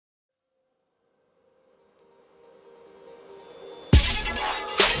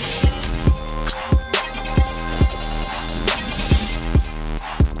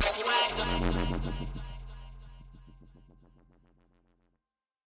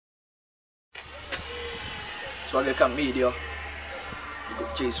SwaggaCampMedia. We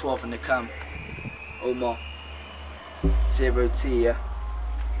got J Swav in the cam. Omar. Zeero T, yeah.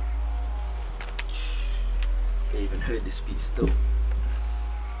 They even heard this beat still.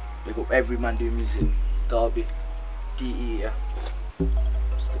 Big up every man doing music. Derby, DE, yeah.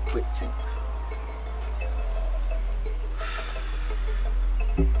 Just a quick thing.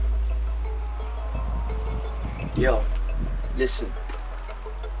 Yo, listen.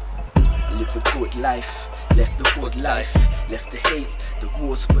 I live a good life, left the hood life, left the hate, the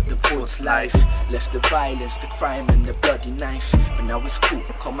wars, but the board's life, left the violence, the crime and the bloody knife. But now it's cool,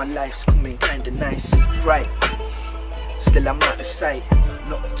 cause my life's coming kinda nice, bright. Still I'm out of sight,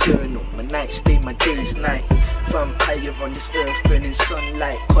 nocturnal, my nights stay, my day's night. Vampire on this earth, burning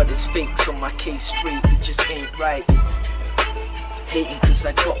sunlight. Cause there's fakes on my case straight, it just ain't right. Hating cause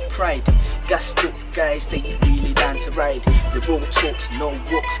I got pride. Gassed up guys, they ain't really down to ride. The road talks, no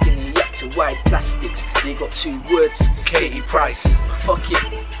walk, skinny yet to wide. Plastics, they got two words, Katie Price. Fuck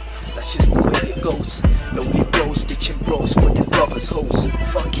it, that's just the way it goes. Lonely bros, ditching bros for their brothers' hoes.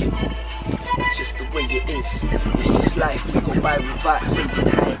 Fuck it, that's just the way it is. It's just life, we go by without saying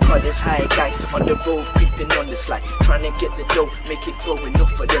hi. Cause there's high guys on the road, creeping on the slide, trying to get the dough, make it grow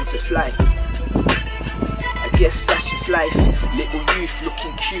enough for them to fly. I guess that's just life. Little youth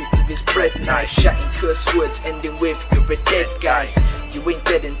looking cute with his bread knife, shouting curse words ending with you're a dead guy. You ain't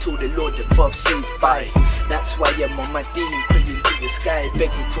dead until the Lord above says bye. That's why I'm on my D, praying to the sky,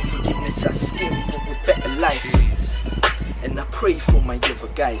 begging for forgiveness, asking for a better life. And I pray for my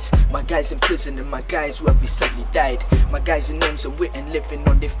other guys, my guys in prison and my guys who have recently died. My guys in homes are wit and living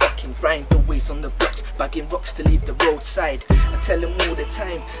on their fucking grind. Always on the blocks, bagging rocks to leave the roadside. I tell them all the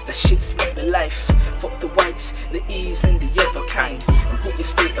time, that shit's not the life. Fuck the whites, the E's and the other kind. And put your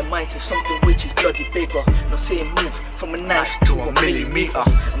state of mind to something which is bloody bigger. Not saying move from a knife to a millimeter.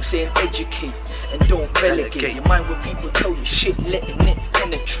 I'm saying educate and don't relegate your mind when people tell you shit, letting it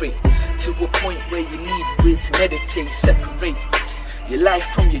penetrate to a point where you need will to meditate. Separate your life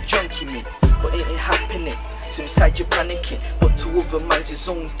from your junkie mate, but it ain't happening. So inside you're panicking, but to other man's his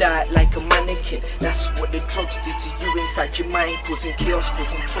own diet like a mannequin. That's what the drugs do to you inside your mind, causing chaos,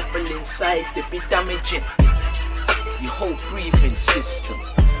 causing trouble inside. They be damaging your whole breathing system,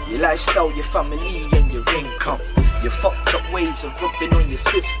 your lifestyle, your family and your income. Your fucked up ways of rubbing on your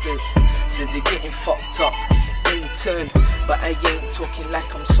sisters, so they're getting fucked up in turn. But I ain't talking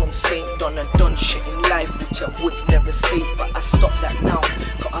like I'm some saint, done shit in life which I would never state. But I stop that now,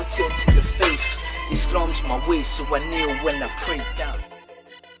 cause I turn to the faith. Islam's my way, so I kneel when I pray down.